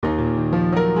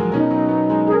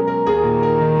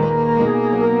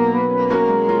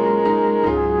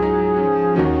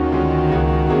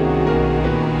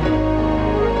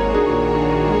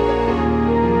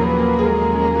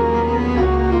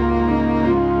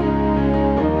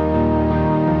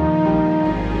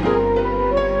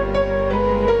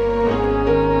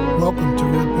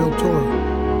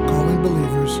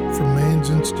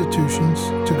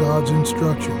Lord's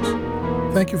instructions.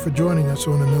 Thank you for joining us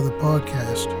on another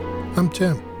podcast. I'm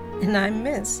Tim. And I'm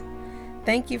Miss.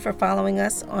 Thank you for following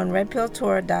us on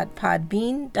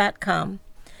redpilltorah.podbean.com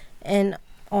and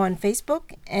on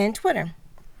Facebook and Twitter.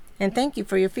 And thank you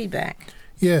for your feedback.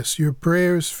 Yes, your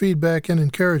prayers, feedback, and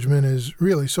encouragement is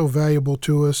really so valuable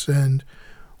to us, and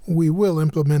we will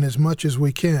implement as much as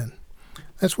we can.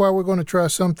 That's why we're going to try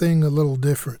something a little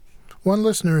different. One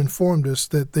listener informed us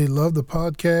that they loved the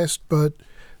podcast, but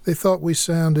they thought we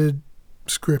sounded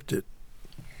scripted.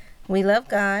 We love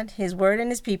God, His Word,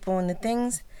 and His people, and the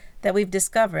things that we've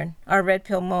discovered, our Red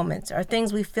Pill moments, are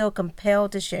things we feel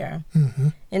compelled to share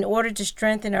in order to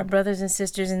strengthen our brothers and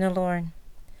sisters in the Lord.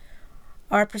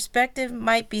 Our perspective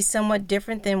might be somewhat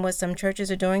different than what some churches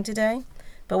are doing today,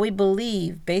 but we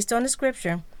believe, based on the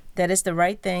Scripture, that it's the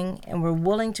right thing, and we're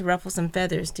willing to ruffle some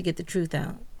feathers to get the truth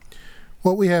out.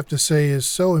 What we have to say is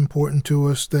so important to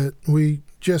us that we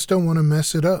just don't want to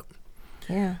mess it up.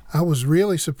 Yeah. I was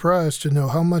really surprised to know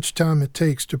how much time it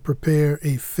takes to prepare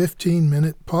a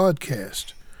 15-minute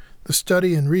podcast. The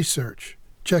study and research,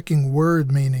 checking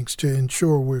word meanings to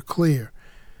ensure we're clear,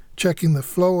 checking the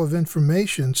flow of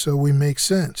information so we make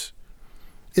sense.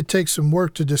 It takes some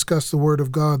work to discuss the Word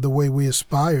of God the way we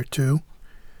aspire to.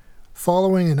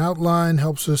 Following an outline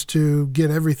helps us to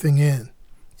get everything in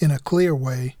a clear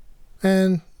way,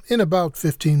 and in about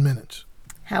 15 minutes.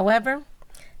 However,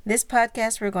 this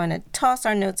podcast, we're going to toss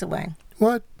our notes away.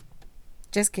 What?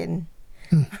 Just kidding.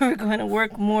 We're going to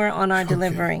work more on our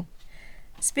delivery.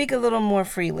 Speak a little more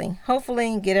freely.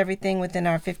 Hopefully get everything within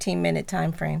our 15-minute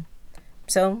time frame.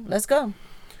 So let's go.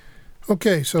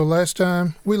 Okay, so last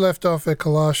time we left off at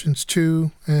Colossians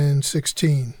 2 and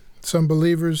 16. Some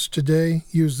believers today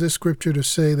use this scripture to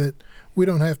say that we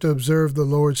don't have to observe the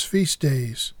Lord's feast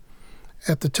days.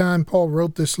 At the time Paul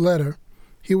wrote this letter,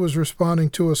 he was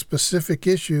responding to a specific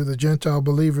issue the Gentile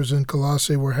believers in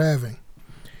Colossae were having.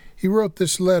 He wrote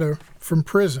this letter from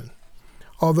prison.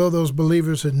 Although those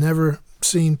believers had never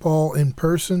seen Paul in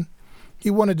person, he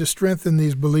wanted to strengthen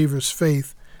these believers'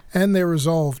 faith and their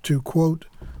resolve to, quote,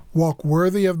 walk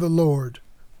worthy of the Lord,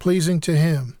 pleasing to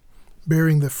Him,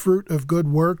 bearing the fruit of good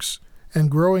works,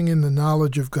 and growing in the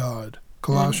knowledge of God.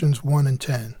 Colossians 1 and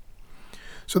 10.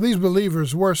 So these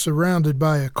believers were surrounded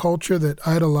by a culture that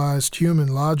idolized human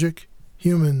logic,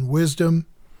 human wisdom,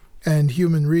 and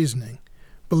human reasoning,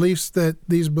 beliefs that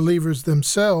these believers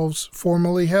themselves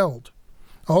formerly held.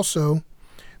 Also,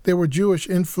 there were Jewish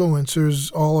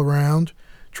influencers all around,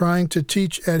 trying to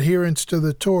teach adherence to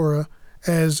the Torah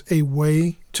as a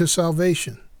way to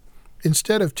salvation,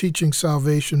 instead of teaching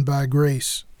salvation by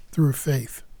grace through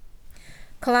faith.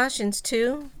 Colossians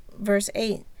 2, verse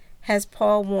 8, has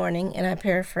Paul warning, and I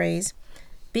paraphrase,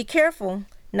 be careful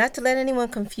not to let anyone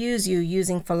confuse you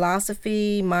using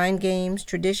philosophy, mind games,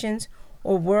 traditions,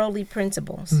 or worldly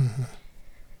principles.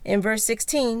 In verse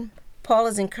 16, Paul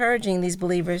is encouraging these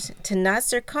believers to not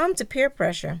succumb to peer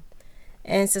pressure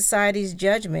and society's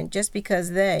judgment just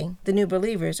because they, the new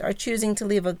believers, are choosing to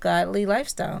live a godly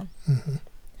lifestyle.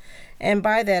 And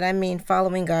by that I mean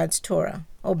following God's Torah,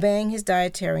 obeying His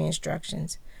dietary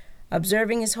instructions,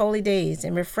 observing His holy days,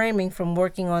 and refraining from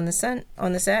working on the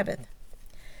Sabbath.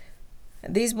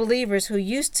 These believers who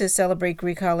used to celebrate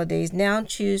Greek holidays now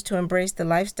choose to embrace the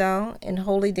lifestyle and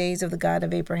holy days of the God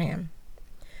of Abraham.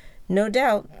 No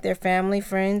doubt their family,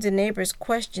 friends, and neighbors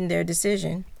questioned their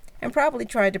decision and probably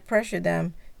tried to pressure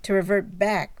them to revert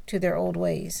back to their old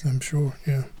ways. I'm sure,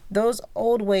 yeah. Those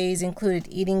old ways included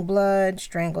eating blood,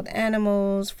 strangled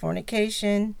animals,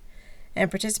 fornication, and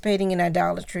participating in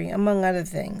idolatry, among other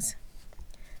things.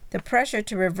 The pressure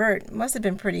to revert must have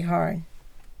been pretty hard.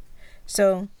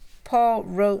 So Paul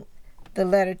wrote the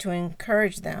letter to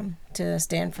encourage them to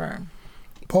stand firm.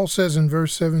 Paul says in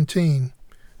verse 17,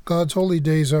 God's holy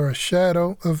days are a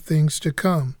shadow of things to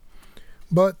come,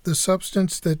 but the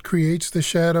substance that creates the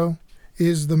shadow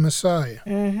is the Messiah.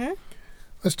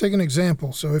 Let's take an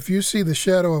example. So if you see the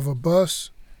shadow of a bus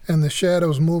and the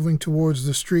shadow's moving towards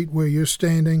the street where you're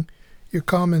standing, your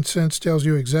common sense tells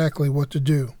you exactly what to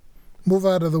do. Move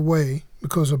out of the way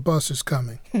because a bus is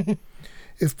coming.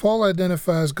 If Paul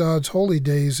identifies God's holy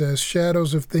days as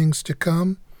shadows of things to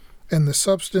come, and the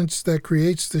substance that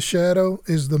creates the shadow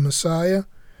is the Messiah,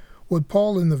 would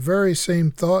Paul in the very same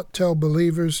thought tell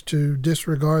believers to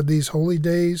disregard these holy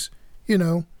days? You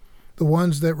know, the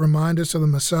ones that remind us of the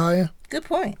Messiah? Good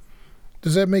point.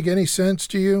 Does that make any sense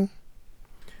to you?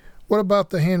 What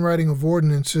about the handwriting of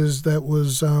ordinances that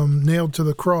was nailed to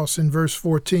the cross in verse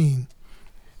 14?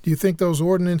 Do you think those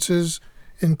ordinances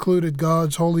included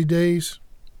God's holy days?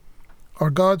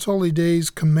 Are God's holy days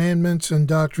commandments and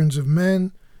doctrines of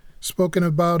men spoken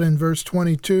about in verse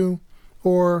 22,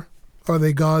 or Are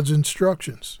they God's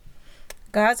instructions?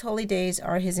 God's holy days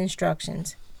are his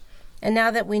instructions. And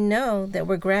now that we know that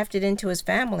we're grafted into his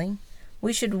family,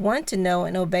 we should want to know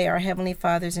and obey our Heavenly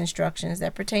Father's instructions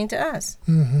that pertain to us.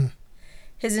 Mm-hmm.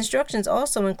 His instructions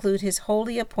also include his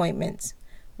holy appointments,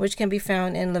 which can be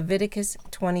found in Leviticus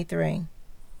 23.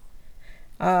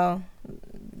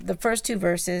 The first two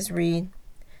verses read,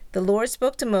 "The Lord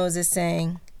spoke to Moses,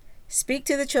 saying, Speak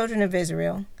to the children of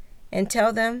Israel, and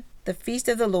tell them the feast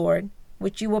of the Lord,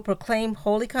 which you will proclaim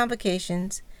holy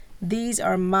convocations. These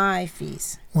are my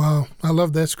feasts." Wow, I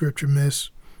love that scripture, Miss.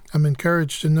 I'm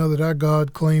encouraged to know that our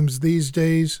God claims these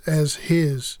days as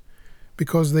his,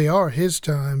 because they are his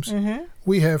times. Mm-hmm.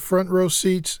 We have front row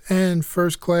seats and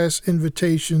first-class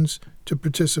invitations to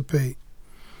participate.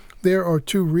 There are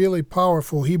two really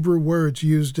powerful Hebrew words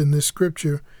used in this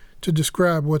scripture to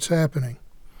describe what's happening.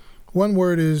 One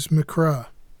word is mikra.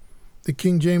 The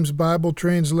King James Bible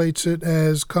translates it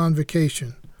as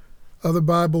convocation. Other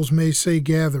Bibles may say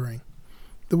gathering.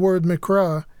 The word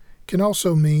mikra can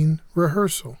also mean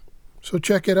rehearsal. So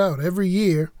check it out. Every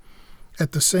year,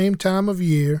 at the same time of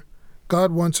year,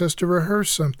 God wants us to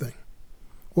rehearse something.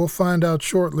 We'll find out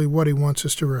shortly what he wants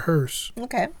us to rehearse.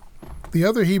 Okay. The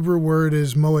other Hebrew word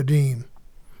is moedim,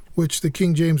 which the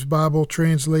King James Bible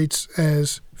translates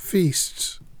as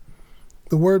feasts.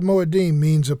 The word moedim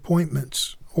means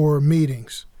appointments or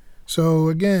meetings. So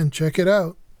again, check it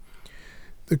out.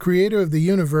 The Creator of the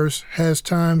universe has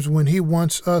times when he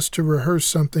wants us to rehearse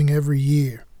something every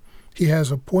year. He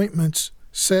has appointments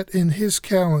set in his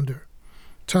calendar,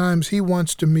 times he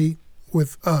wants to meet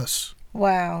with us.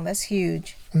 Wow, that's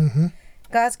huge. Mm-hmm.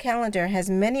 God's calendar has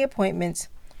many appointments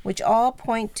which all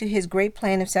point to his great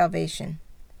plan of salvation.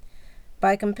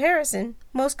 By comparison,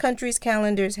 most countries'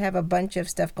 calendars have a bunch of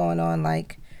stuff going on,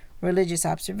 like religious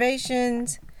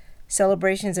observations,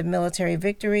 celebrations of military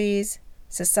victories,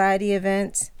 society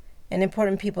events, and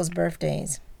important people's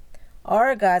birthdays.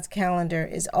 Our God's calendar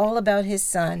is all about his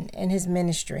Son and his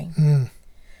ministry.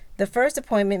 The first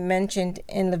appointment mentioned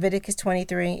in Leviticus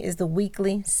 23 is the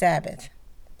weekly Sabbath.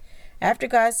 After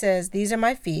God says, "These are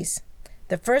my feasts,"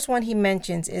 the first one he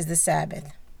mentions is the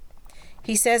Sabbath.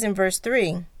 He says in verse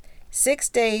 3, 6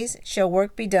 days shall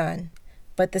work be done,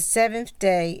 but the seventh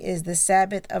day is the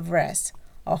Sabbath of rest,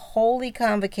 a holy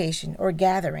convocation or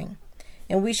gathering,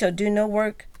 and we shall do no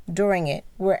work during it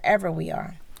wherever we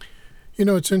are. You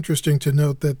know, it's interesting to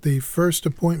note that the first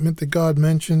appointment that God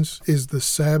mentions is the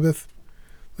Sabbath.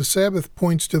 The Sabbath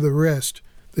points to the rest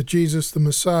that Jesus the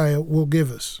Messiah will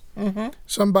give us. Mm-hmm.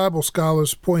 Some Bible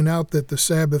scholars point out that the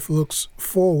Sabbath looks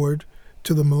forward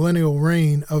to the millennial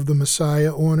reign of the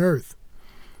Messiah on earth.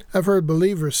 I've heard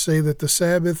believers say that the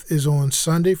Sabbath is on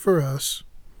Sunday for us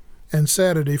and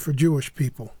Saturday for Jewish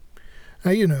people.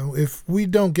 Now, you know, if we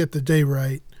don't get the day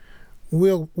right,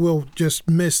 we'll just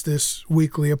miss this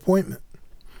weekly appointment.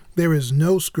 There is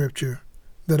no scripture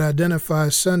that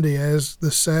identifies Sunday as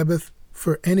the Sabbath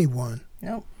for anyone.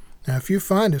 Nope. Now, if you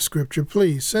find a scripture,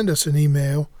 please send us an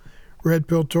email,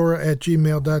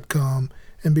 redpilltorah@gmail.com,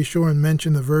 and be sure and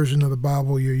mention the version of the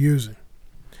Bible you're using.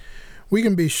 We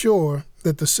can be sure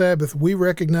that the Sabbath we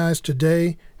recognize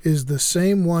today is the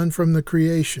same one from the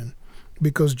creation,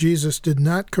 because Jesus did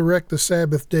not correct the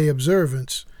Sabbath day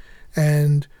observance,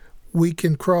 and we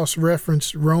can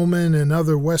cross-reference Roman and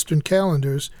other Western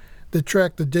calendars that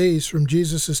track the days from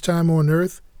Jesus' time on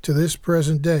earth to this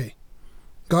present day.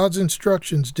 God's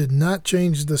instructions did not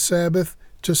change the Sabbath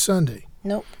to Sunday.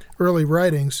 Nope. Early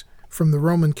writings from the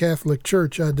Roman Catholic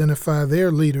Church identify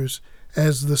their leaders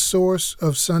as the source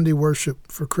of Sunday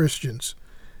worship for Christians.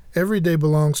 Every day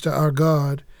belongs to our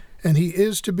God, and he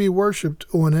is to be worshiped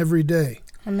on every day.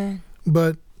 Amen.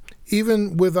 But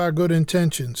even with our good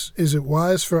intentions, is it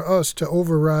wise for us to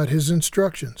override his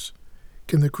instructions?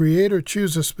 Can the Creator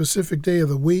choose a specific day of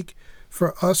the week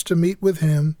for us to meet with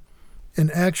him and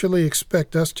actually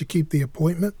expect us to keep the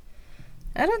appointment?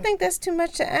 I don't think that's too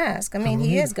much to ask. I mean,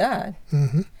 he is God.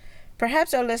 Mm-hmm.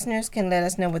 Perhaps our listeners can let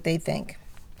us know what they think.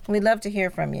 We'd love to hear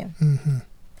from you. Mm-hmm.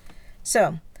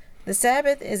 So, the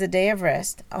Sabbath is a day of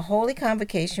rest, a holy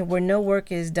convocation where no work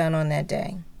is done on that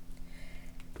day.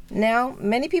 Now,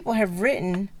 many people have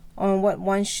written on what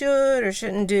one should or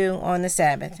shouldn't do on the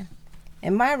Sabbath.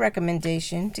 And my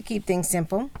recommendation, to keep things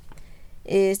simple,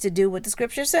 is to do what the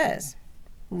scripture says.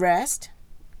 Rest,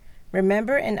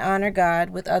 remember and honor God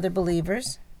with other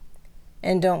believers,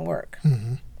 and don't work.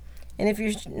 Mm-hmm. And if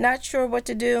you're not sure what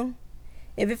to do,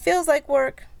 if it feels like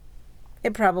work,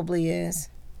 it probably is.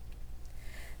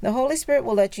 The Holy Spirit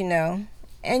will let you know,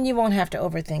 and you won't have to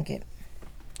overthink it.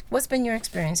 What's been your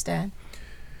experience, Dad?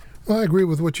 Well, I agree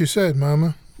with what you said,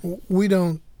 Mama. We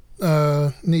don't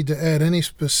need to add any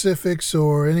specifics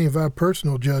or any of our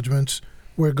personal judgments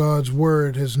where God's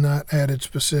Word has not added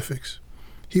specifics.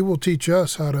 He will teach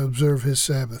us how to observe His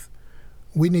Sabbath.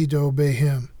 We need to obey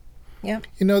Him. Yep.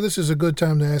 This is a good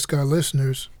time to ask our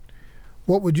listeners,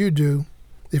 what would you do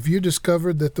if you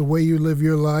discovered that the way you live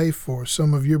your life or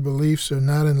some of your beliefs are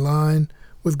not in line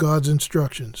with God's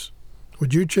instructions?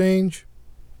 Would you change,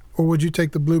 or would you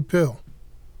take the blue pill?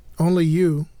 Only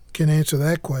you can answer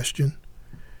that question.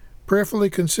 Prayerfully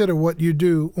consider what you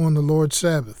do on the Lord's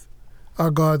Sabbath. Our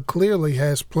God clearly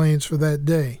has plans for that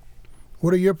day.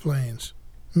 What are your plans?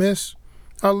 Miss,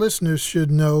 our listeners should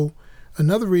know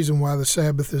another reason why the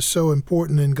Sabbath is so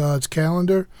important in God's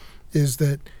calendar is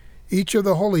that each of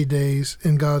the holy days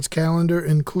in God's calendar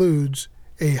includes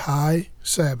a high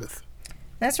Sabbath.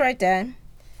 That's right, Dad.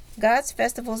 God's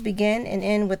festivals begin and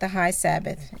end with a high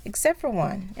Sabbath, except for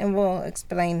one, and we'll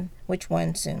explain which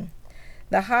one soon.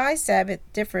 The high Sabbath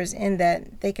differs in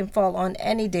that they can fall on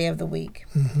any day of the week.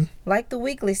 Mm-hmm. Like the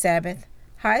weekly Sabbath,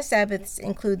 high Sabbaths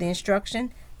include the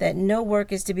instruction that no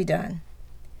work is to be done.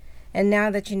 And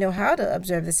now that you know how to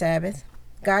observe the Sabbath,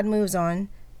 God moves on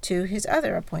to His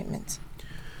other appointments.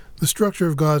 The structure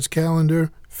of God's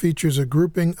calendar features a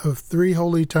grouping of 3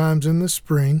 holy times in the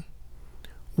spring,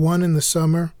 1 in the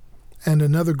summer, and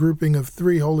another grouping of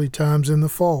 3 holy times in the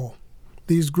fall.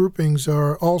 These groupings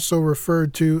are also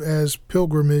referred to as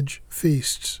pilgrimage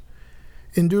feasts.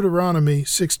 In Deuteronomy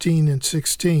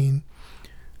 16:16,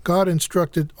 God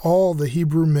instructed all the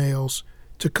Hebrew males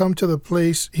to come to the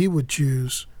place He would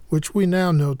choose, which we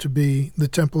now know to be the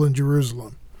temple in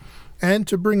Jerusalem, and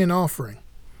to bring an offering.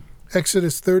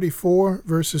 Exodus 34,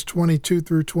 verses 22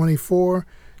 through 24,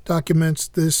 documents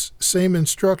this same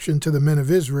instruction to the men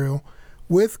of Israel,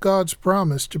 with God's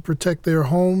promise to protect their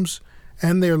homes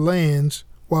and their lands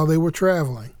while they were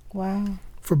traveling. Wow.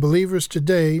 For believers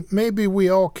today, maybe we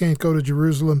all can't go to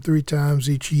Jerusalem 3 times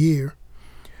each year.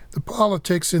 The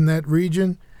politics in that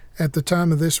region at the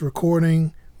time of this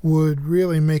recording would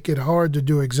really make it hard to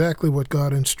do exactly what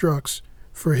God instructs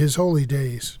for His holy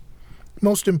days.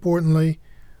 Most importantly,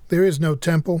 there is no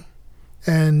temple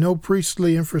and no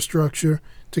priestly infrastructure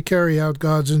to carry out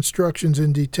God's instructions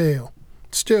in detail.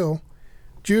 Still,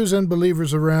 Jews and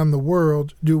believers around the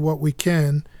world do what we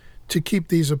can to keep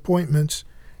these appointments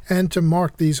and to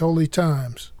mark these holy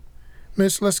times.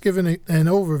 Miss, let's give an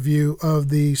overview of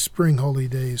the spring holy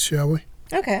days, shall we?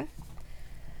 Okay.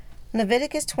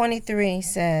 Leviticus 23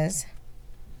 says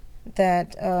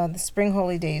that the spring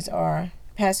holy days are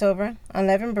Passover,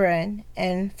 unleavened bread,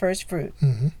 and first fruit.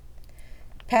 Mm-hmm.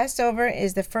 Passover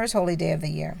is the first holy day of the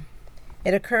year.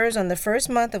 It occurs on the first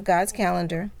month of God's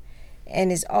calendar and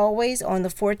is always on the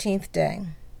 14th day.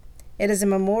 It is a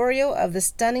memorial of the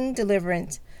stunning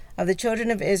deliverance of the children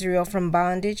of Israel from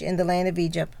bondage in the land of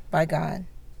Egypt by God.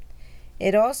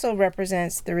 It also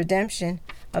represents the redemption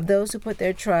of those who put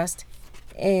their trust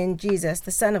in Jesus,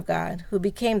 the Son of God, who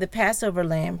became the Passover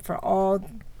lamb for all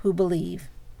who believe.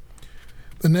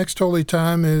 The next holy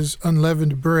time is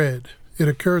unleavened bread. It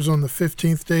occurs on the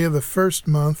 15th day of the first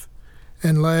month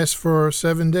and lasts for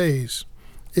 7 days.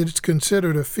 It is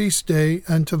considered a feast day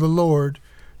unto the Lord,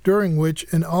 during which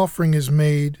an offering is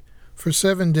made for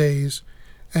 7 days,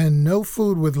 and no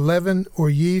food with leaven or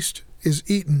yeast is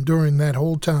eaten during that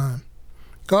whole time.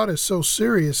 God is so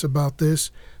serious about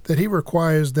this that He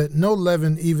requires that no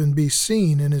leaven even be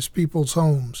seen in His people's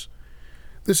homes.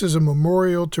 This is a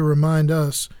memorial to remind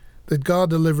us that God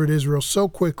delivered Israel so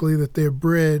quickly that their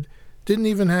bread didn't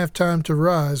even have time to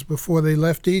rise before they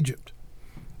left Egypt.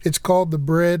 It's called the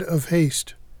bread of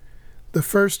haste. The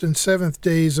first and 7th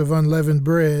days of unleavened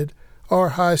bread are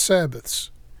high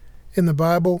Sabbaths. In the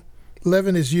Bible,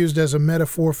 leaven is used as a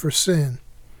metaphor for sin.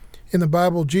 In the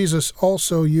Bible, Jesus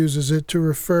also uses it to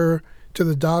refer to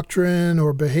the doctrine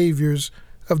or behaviors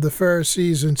of the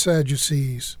Pharisees and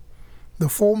Sadducees. The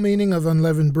full meaning of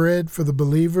unleavened bread for the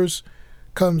believers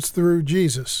comes through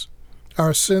Jesus,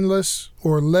 our sinless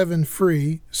or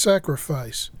leaven-free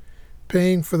sacrifice,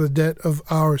 paying for the debt of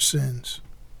our sins.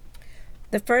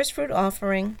 The first fruit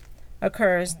offering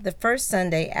occurs the first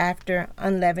Sunday after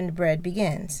unleavened bread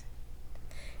begins.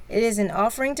 It is an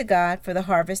offering to God for the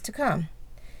harvest to come.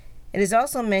 It is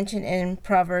also mentioned in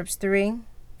Proverbs 3,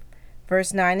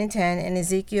 verse 9 and 10, and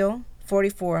Ezekiel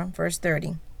 44, verse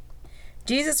 30.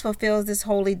 Jesus fulfills this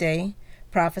holy day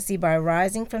prophecy by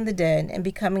rising from the dead and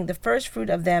becoming the first fruit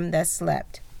of them that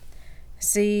slept.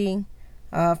 See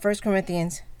 1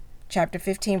 Corinthians chapter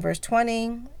 15, verse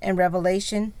 20, and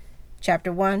Revelation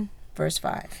chapter 1, verse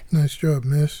 5. Nice job,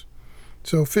 miss.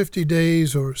 So 50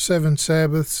 days or 7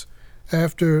 Sabbaths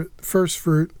after first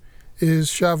fruit is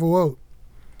Shavuot.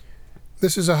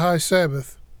 This is a high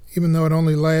Sabbath. even though it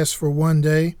only lasts for one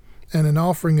day, and an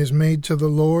offering is made to the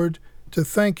Lord to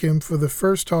thank Him for the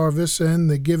first harvest and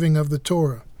the giving of the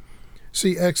Torah.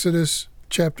 See Exodus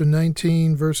chapter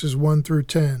 19, verses 1 through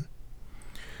 10.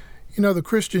 You know, the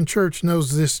Christian church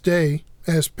knows this day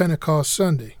as Pentecost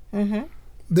Sunday. Mm-hmm.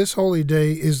 This holy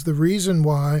day is the reason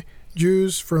why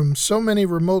Jews from so many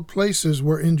remote places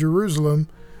were in Jerusalem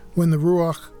when the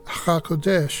Ruach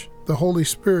HaKodesh, the Holy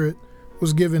Spirit,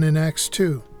 was given in Acts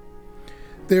 2.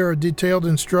 There are detailed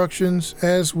instructions,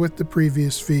 as with the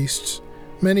previous feasts,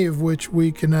 many of which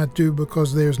we cannot do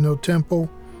because there's no temple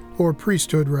or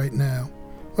priesthood right now.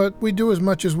 But we do as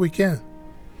much as we can.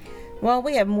 Well,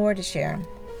 we have more to share,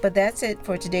 but that's it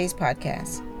for today's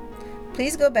podcast.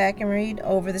 Please go back and read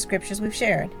over the scriptures we've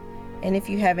shared. And if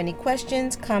you have any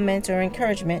questions, comments, or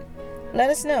encouragement, let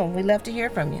us know. We'd love to hear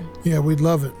from you. Yeah, we'd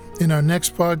love it. In our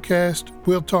next podcast,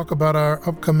 we'll talk about our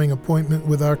upcoming appointment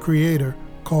with our Creator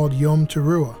called Yom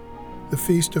Teruah, the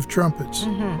Feast of Trumpets.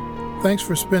 Mm-hmm. Thanks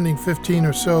for spending 15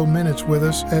 or so minutes with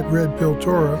us at RedPill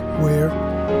Torah, where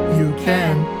you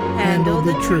can handle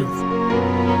the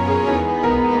truth.